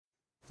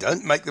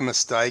Don't make the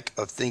mistake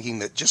of thinking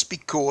that just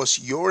because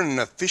you're in an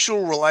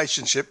official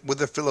relationship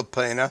with a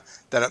Filipina,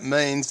 that it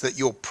means that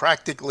you're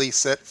practically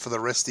set for the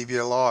rest of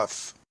your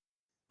life.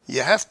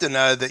 You have to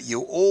know that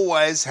you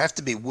always have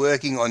to be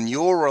working on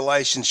your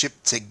relationship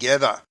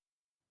together.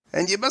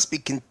 And you must be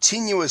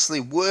continuously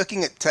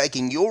working at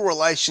taking your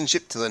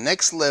relationship to the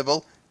next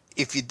level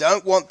if you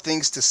don't want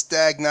things to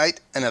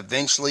stagnate and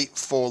eventually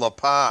fall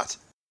apart.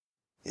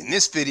 In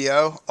this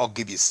video, I'll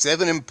give you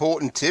 7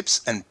 important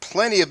tips and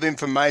plenty of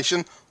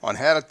information on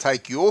how to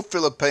take your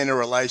Filipina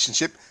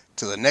relationship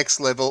to the next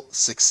level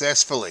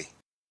successfully.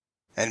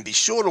 And be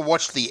sure to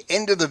watch the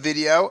end of the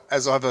video,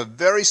 as I have a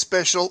very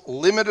special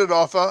limited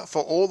offer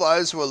for all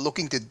those who are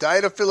looking to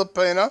date a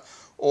Filipina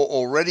or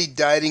already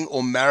dating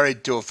or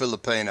married to a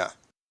Filipina.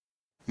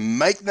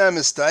 Make no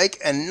mistake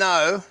and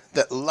know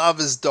that love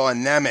is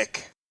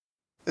dynamic.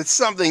 It's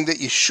something that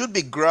you should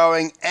be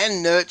growing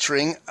and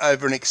nurturing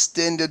over an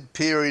extended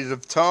period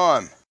of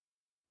time.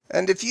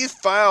 And if you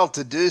fail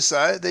to do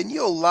so, then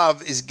your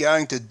love is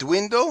going to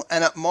dwindle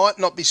and it might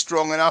not be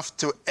strong enough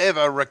to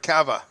ever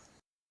recover.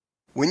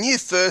 When you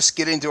first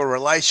get into a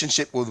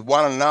relationship with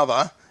one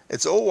another,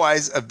 it's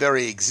always a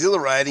very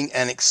exhilarating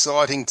and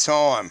exciting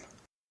time.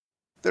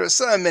 There are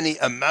so many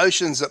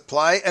emotions at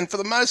play, and for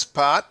the most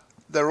part,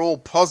 they're all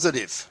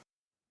positive.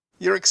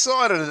 You're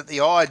excited at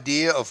the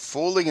idea of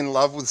falling in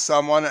love with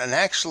someone and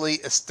actually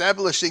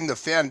establishing the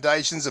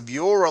foundations of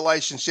your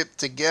relationship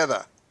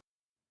together.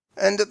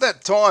 And at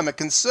that time, it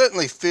can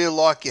certainly feel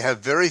like you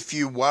have very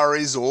few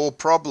worries or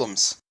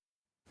problems.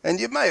 And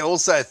you may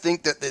also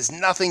think that there's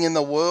nothing in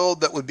the world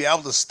that would be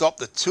able to stop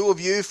the two of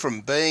you from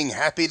being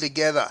happy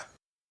together.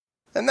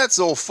 And that's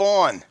all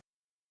fine.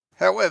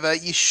 However,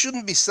 you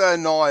shouldn't be so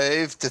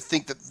naive to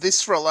think that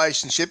this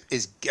relationship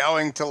is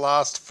going to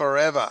last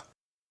forever.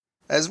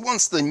 As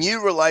once the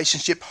new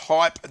relationship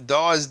hype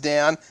dies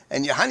down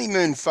and your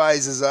honeymoon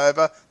phase is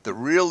over, the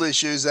real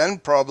issues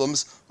and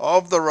problems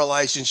of the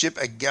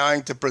relationship are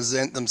going to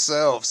present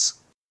themselves.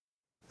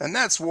 And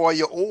that's why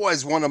you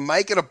always want to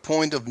make it a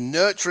point of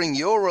nurturing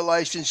your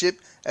relationship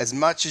as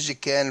much as you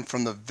can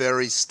from the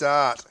very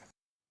start.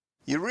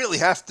 You really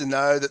have to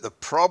know that the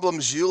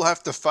problems you'll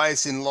have to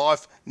face in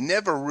life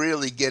never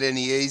really get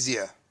any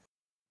easier.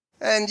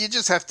 And you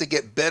just have to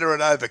get better at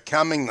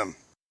overcoming them.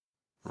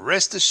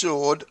 Rest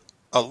assured,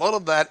 a lot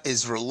of that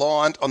is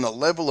reliant on the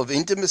level of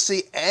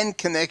intimacy and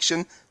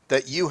connection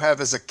that you have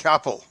as a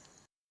couple.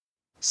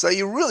 So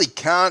you really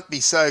can't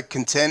be so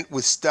content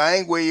with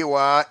staying where you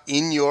are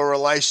in your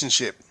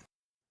relationship.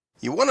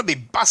 You want to be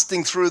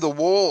busting through the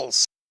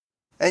walls,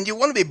 and you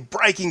want to be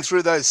breaking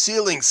through those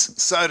ceilings,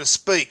 so to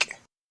speak.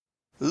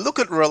 Look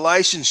at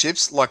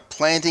relationships like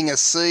planting a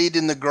seed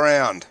in the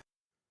ground.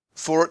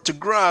 For it to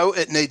grow,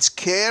 it needs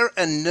care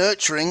and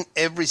nurturing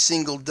every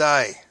single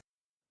day.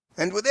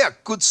 And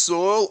without good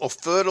soil or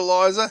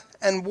fertilizer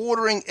and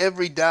watering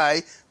every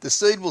day, the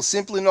seed will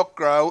simply not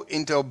grow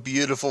into a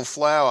beautiful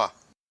flower.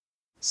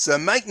 So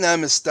make no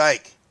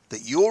mistake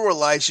that your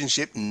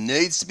relationship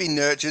needs to be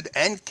nurtured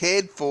and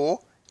cared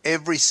for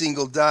every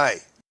single day.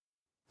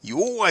 You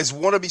always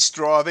want to be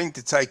striving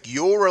to take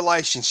your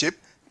relationship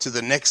to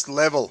the next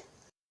level.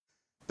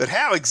 But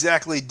how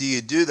exactly do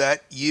you do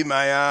that, you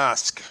may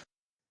ask?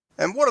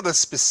 And what are the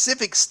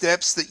specific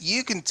steps that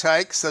you can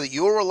take so that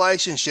your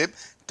relationship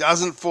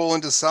doesn't fall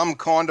into some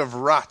kind of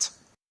rut?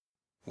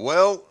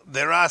 Well,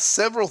 there are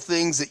several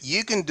things that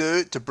you can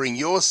do to bring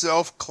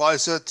yourself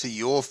closer to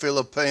your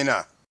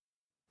Filipina.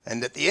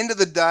 And at the end of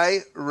the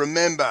day,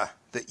 remember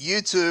that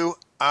you two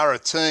are a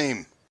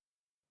team.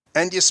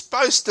 And you're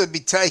supposed to be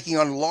taking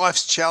on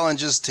life's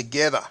challenges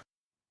together.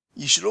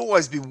 You should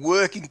always be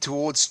working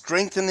towards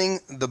strengthening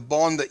the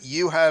bond that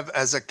you have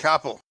as a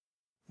couple.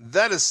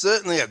 That is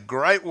certainly a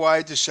great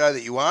way to show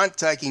that you aren't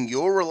taking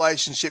your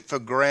relationship for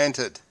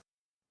granted.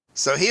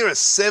 So here are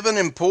 7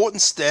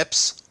 important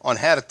steps on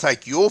how to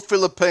take your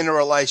Filipina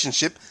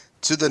relationship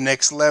to the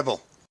next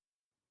level.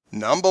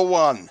 Number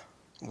 1,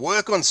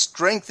 work on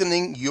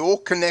strengthening your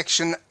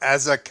connection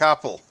as a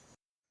couple.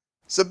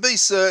 So be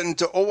certain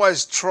to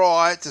always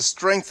try to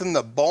strengthen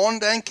the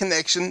bond and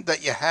connection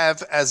that you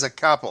have as a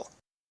couple.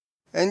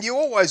 And you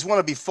always want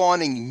to be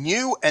finding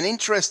new and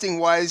interesting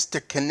ways to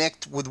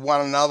connect with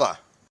one another.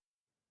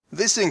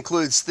 This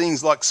includes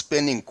things like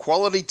spending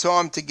quality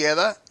time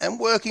together and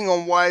working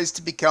on ways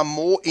to become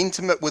more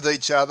intimate with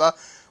each other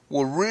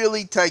will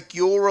really take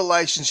your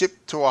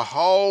relationship to a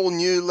whole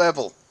new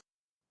level.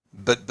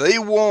 But be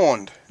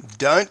warned,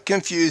 don't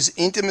confuse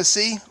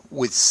intimacy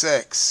with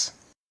sex.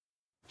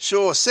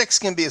 Sure, sex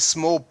can be a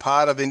small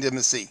part of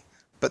intimacy,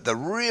 but the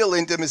real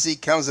intimacy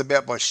comes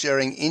about by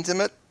sharing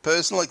intimate,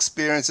 personal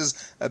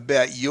experiences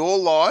about your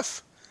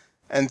life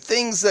and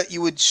things that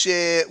you would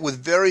share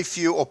with very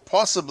few or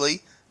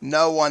possibly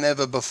no one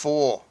ever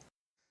before.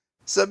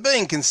 So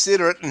being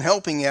considerate and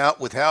helping out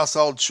with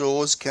household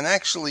chores can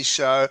actually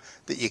show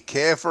that you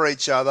care for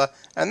each other,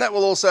 and that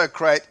will also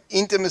create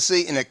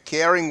intimacy in a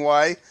caring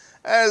way,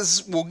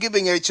 as will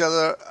giving each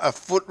other a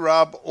foot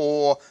rub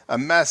or a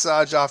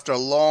massage after a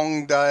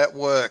long day at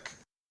work.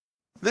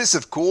 This,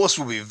 of course,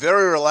 will be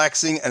very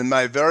relaxing and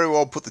may very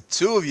well put the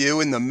two of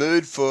you in the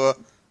mood for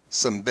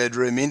some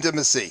bedroom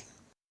intimacy.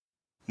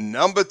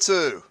 Number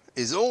 2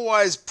 is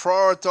always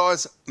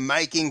prioritise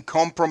making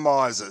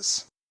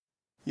compromises.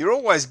 You're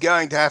always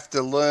going to have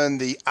to learn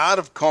the art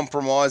of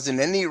compromise in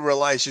any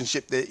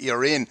relationship that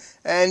you're in,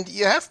 and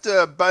you have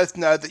to both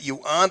know that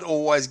you aren't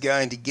always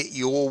going to get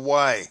your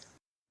way.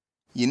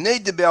 You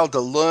need to be able to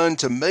learn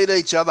to meet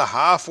each other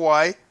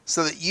halfway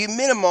so that you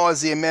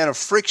minimise the amount of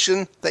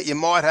friction that you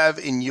might have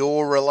in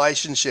your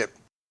relationship.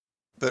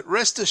 But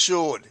rest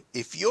assured,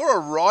 if you're a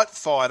right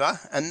fighter,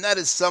 and that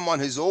is someone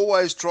who's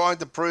always trying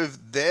to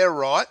prove they're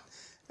right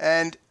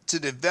and to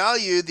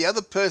devalue the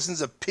other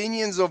person's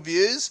opinions or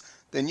views,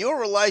 then your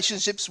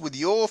relationships with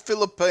your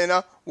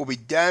Filipina will be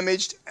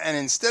damaged, and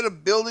instead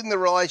of building the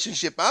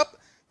relationship up,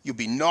 you'll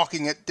be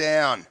knocking it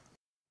down.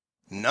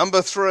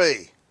 Number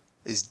 3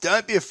 is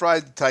don't be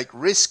afraid to take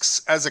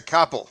risks as a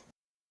couple.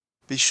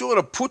 Be sure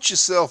to put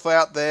yourself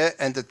out there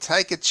and to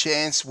take a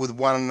chance with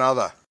one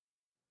another.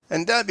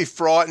 And don't be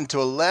frightened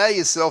to allow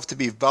yourself to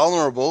be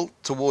vulnerable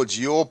towards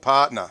your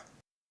partner.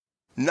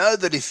 Know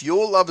that if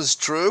your love is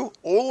true,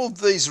 all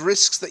of these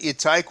risks that you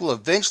take will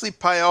eventually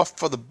pay off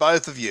for the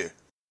both of you.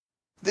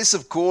 This,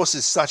 of course,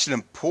 is such an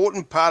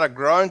important part of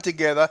growing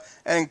together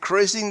and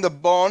increasing the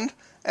bond,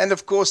 and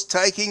of course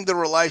taking the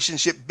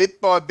relationship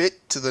bit by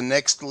bit to the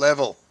next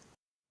level.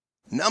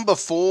 Number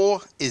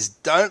 4 is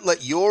don't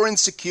let your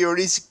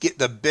insecurities get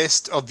the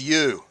best of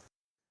you.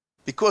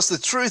 Because the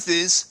truth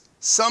is,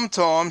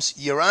 sometimes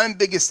your own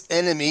biggest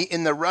enemy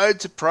in the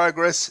road to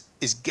progress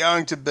is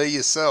going to be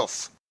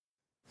yourself.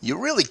 You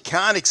really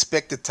can't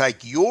expect to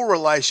take your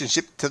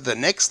relationship to the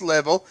next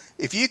level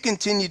if you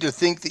continue to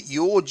think that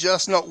you're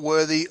just not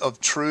worthy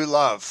of true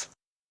love.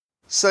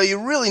 So you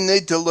really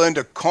need to learn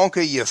to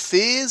conquer your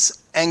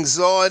fears,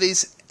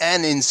 anxieties,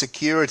 and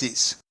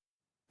insecurities.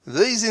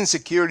 These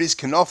insecurities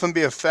can often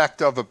be a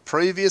factor of a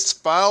previous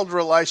failed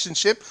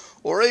relationship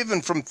or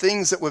even from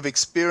things that we've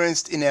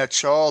experienced in our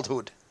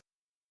childhood.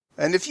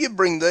 And if you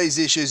bring these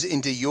issues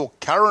into your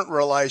current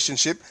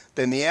relationship,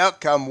 then the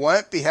outcome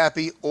won't be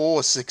happy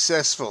or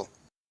successful.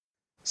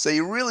 So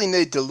you really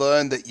need to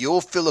learn that your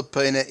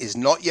Filipina is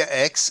not your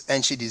ex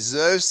and she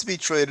deserves to be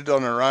treated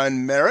on her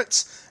own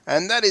merits,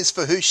 and that is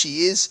for who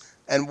she is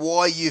and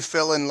why you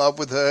fell in love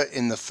with her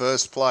in the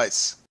first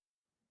place.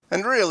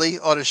 And really,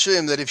 I'd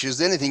assume that if she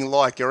was anything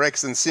like your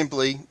ex, then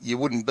simply you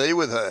wouldn't be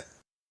with her.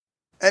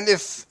 And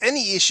if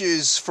any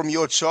issues from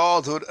your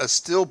childhood are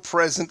still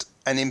present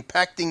and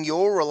impacting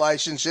your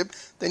relationship,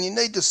 then you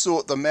need to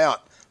sort them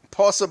out,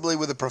 possibly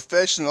with a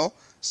professional,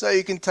 so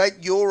you can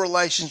take your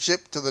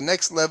relationship to the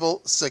next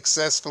level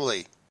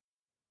successfully.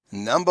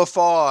 Number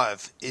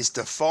 5 is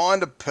to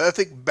find a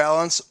perfect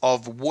balance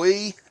of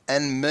we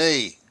and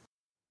me.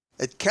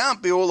 It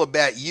can't be all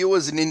about you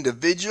as an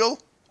individual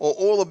or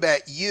all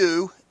about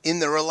you in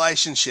the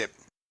relationship.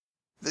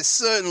 There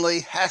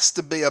certainly has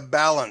to be a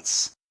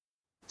balance.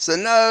 So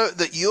know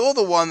that you're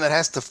the one that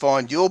has to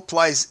find your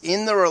place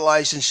in the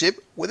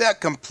relationship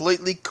without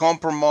completely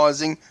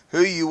compromising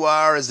who you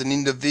are as an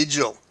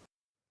individual.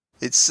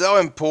 It's so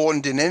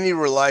important in any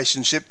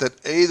relationship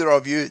that either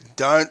of you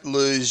don't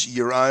lose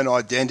your own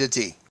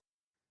identity.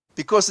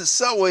 Because it's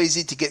so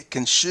easy to get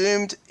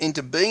consumed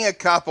into being a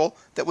couple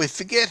that we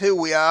forget who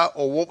we are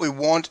or what we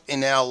want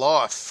in our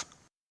life.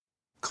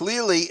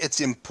 Clearly,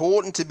 it's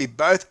important to be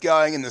both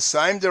going in the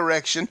same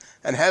direction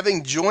and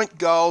having joint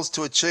goals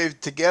to achieve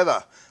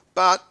together,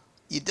 but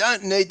you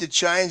don't need to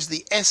change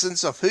the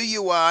essence of who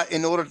you are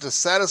in order to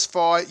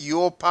satisfy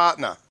your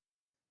partner,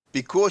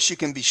 because you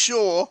can be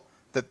sure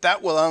that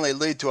that will only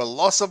lead to a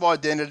loss of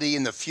identity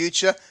in the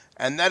future,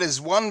 and that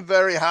is one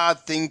very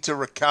hard thing to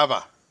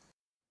recover.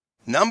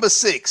 Number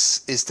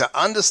 6 is to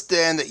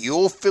understand that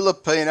your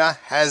Filipina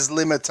has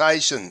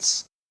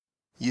limitations.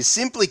 You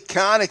simply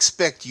can't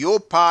expect your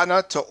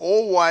partner to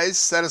always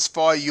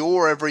satisfy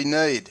your every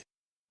need.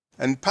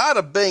 And part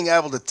of being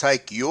able to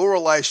take your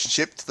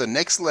relationship to the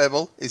next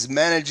level is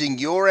managing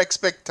your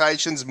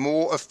expectations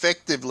more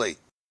effectively.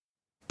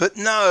 But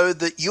know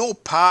that your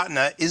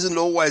partner isn't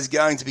always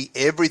going to be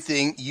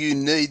everything you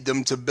need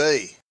them to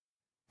be.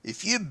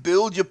 If you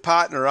build your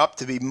partner up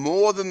to be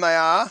more than they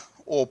are,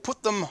 or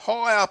put them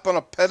high up on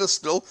a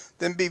pedestal,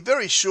 then be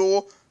very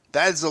sure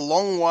that's a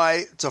long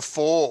way to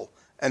fall.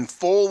 And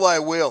fall they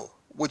will,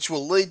 which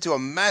will lead to a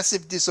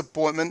massive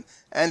disappointment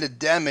and a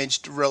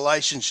damaged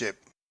relationship.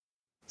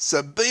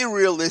 So be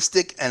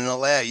realistic and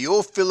allow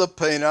your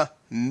Filipina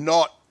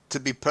not to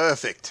be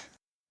perfect.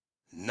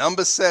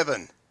 Number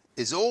 7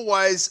 is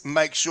always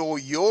make sure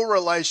your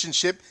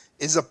relationship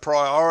is a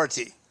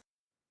priority.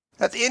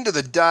 At the end of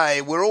the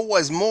day, we're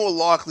always more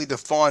likely to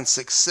find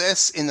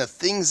success in the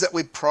things that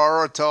we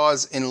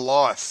prioritize in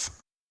life.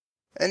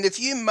 And if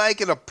you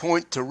make it a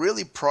point to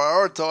really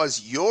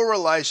prioritize your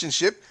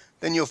relationship,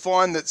 then you'll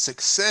find that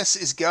success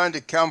is going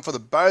to come for the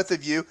both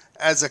of you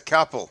as a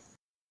couple.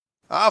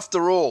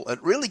 After all,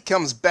 it really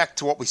comes back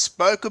to what we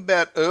spoke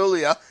about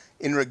earlier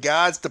in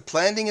regards to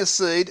planting a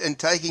seed and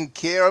taking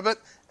care of it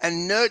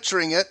and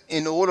nurturing it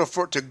in order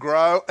for it to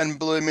grow and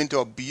bloom into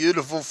a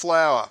beautiful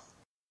flower.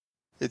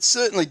 It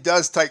certainly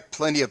does take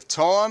plenty of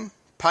time,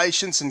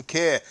 patience and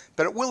care,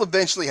 but it will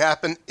eventually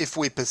happen if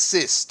we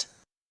persist.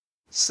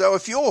 So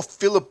if your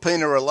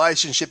Filipina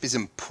relationship is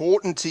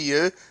important to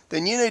you,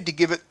 then you need to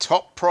give it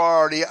top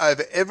priority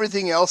over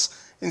everything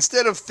else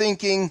instead of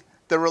thinking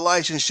the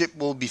relationship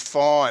will be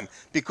fine,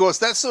 because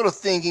that sort of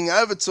thinking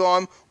over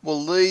time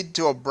will lead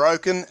to a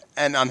broken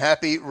and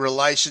unhappy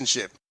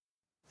relationship.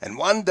 And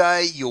one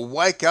day you'll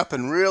wake up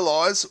and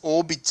realise,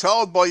 or be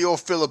told by your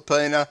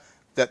Filipina,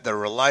 that the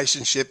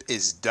relationship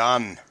is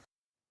done.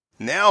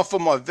 Now for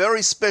my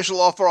very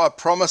special offer I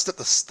promised at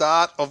the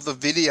start of the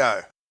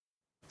video.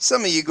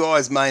 Some of you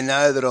guys may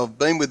know that I've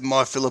been with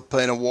my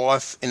Filipina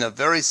wife in a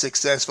very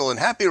successful and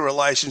happy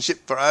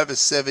relationship for over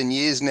 7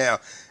 years now,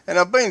 and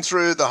I've been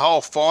through the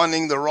whole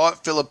finding the right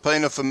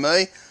Filipina for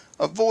me,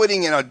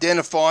 avoiding and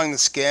identifying the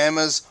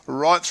scammers,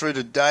 right through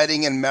to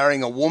dating and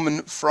marrying a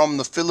woman from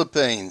the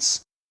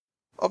Philippines.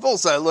 I've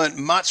also learnt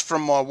much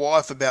from my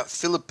wife about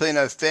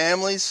Filipino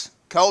families,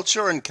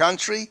 culture and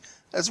country,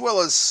 as well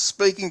as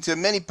speaking to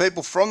many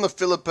people from the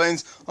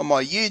Philippines on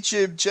my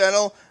YouTube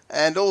channel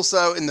and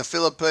also in the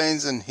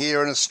Philippines and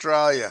here in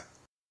Australia.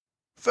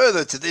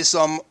 Further to this,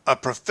 I'm a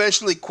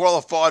professionally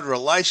qualified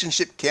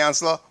relationship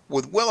counsellor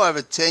with well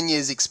over 10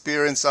 years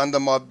experience under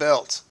my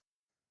belt.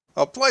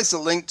 I'll place a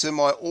link to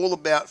my All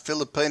About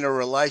Filipina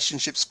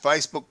Relationships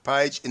Facebook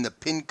page in the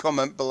pinned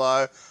comment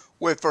below,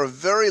 where for a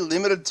very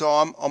limited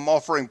time I'm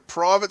offering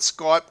private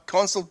Skype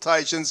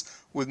consultations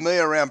with me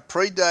around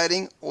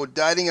pre-dating or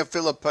dating a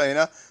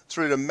Filipina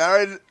through to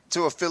married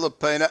to a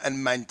Filipina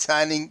and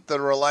maintaining the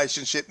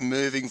relationship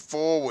moving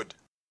forward.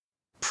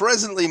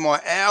 Presently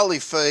my hourly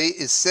fee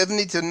is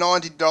 $70 to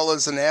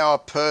 $90 an hour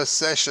per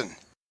session.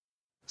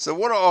 So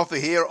what I offer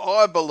here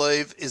I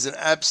believe is an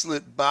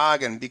absolute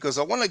bargain, because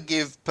I want to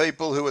give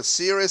people who are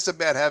serious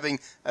about having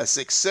a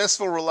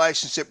successful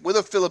relationship with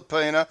a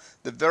Filipina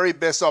the very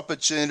best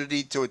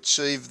opportunity to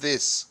achieve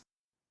this.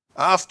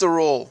 After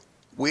all,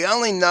 we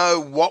only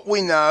know what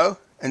we know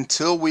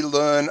until we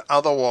learn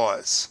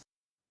otherwise.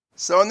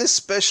 So in this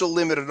special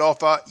limited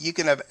offer, you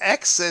can have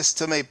access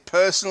to me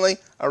personally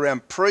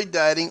around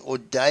pre-dating or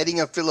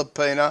dating a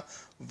Filipina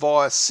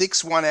via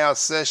 6 one-hour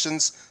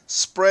sessions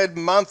spread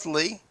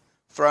monthly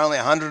for only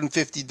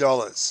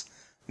 $150.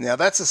 Now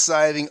that's a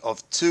saving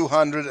of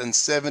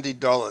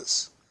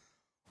 $270.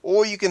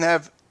 Or you can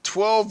have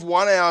 12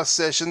 one-hour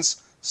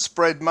sessions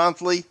spread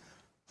monthly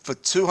for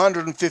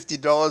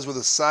 $250 with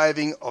a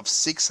saving of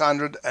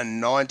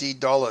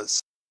 $690.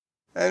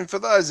 And for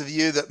those of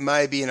you that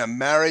may be in a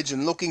marriage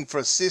and looking for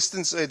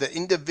assistance either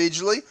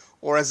individually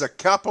or as a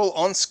couple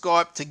on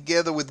Skype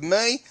together with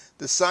me,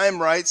 the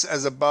same rates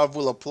as above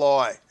will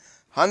apply.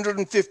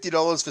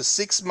 $150 for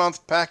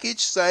 6-month package,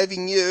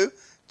 saving you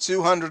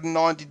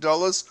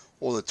 $290,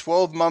 or the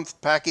 12-month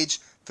package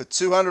for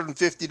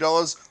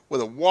 $250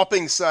 with a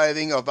whopping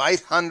saving of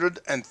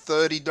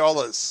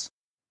 $830.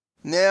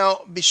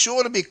 Now, be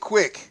sure to be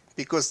quick,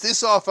 because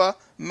this offer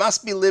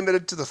must be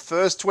limited to the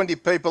first 20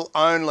 people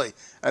only,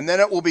 and then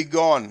it will be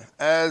gone,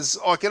 as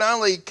I can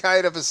only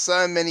cater for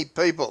so many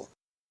people.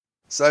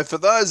 So for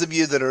those of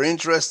you that are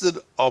interested,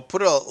 I'll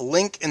put a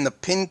link in the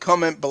pinned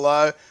comment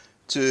below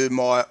to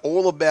my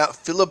All About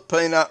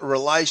Filipina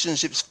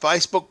Relationships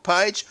Facebook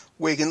page,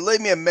 where you can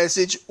leave me a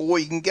message, or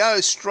you can go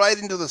straight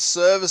into the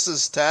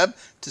Services tab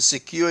to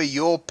secure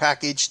your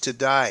package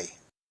today.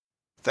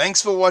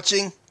 Thanks for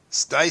watching,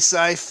 stay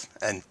safe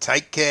and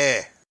take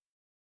care.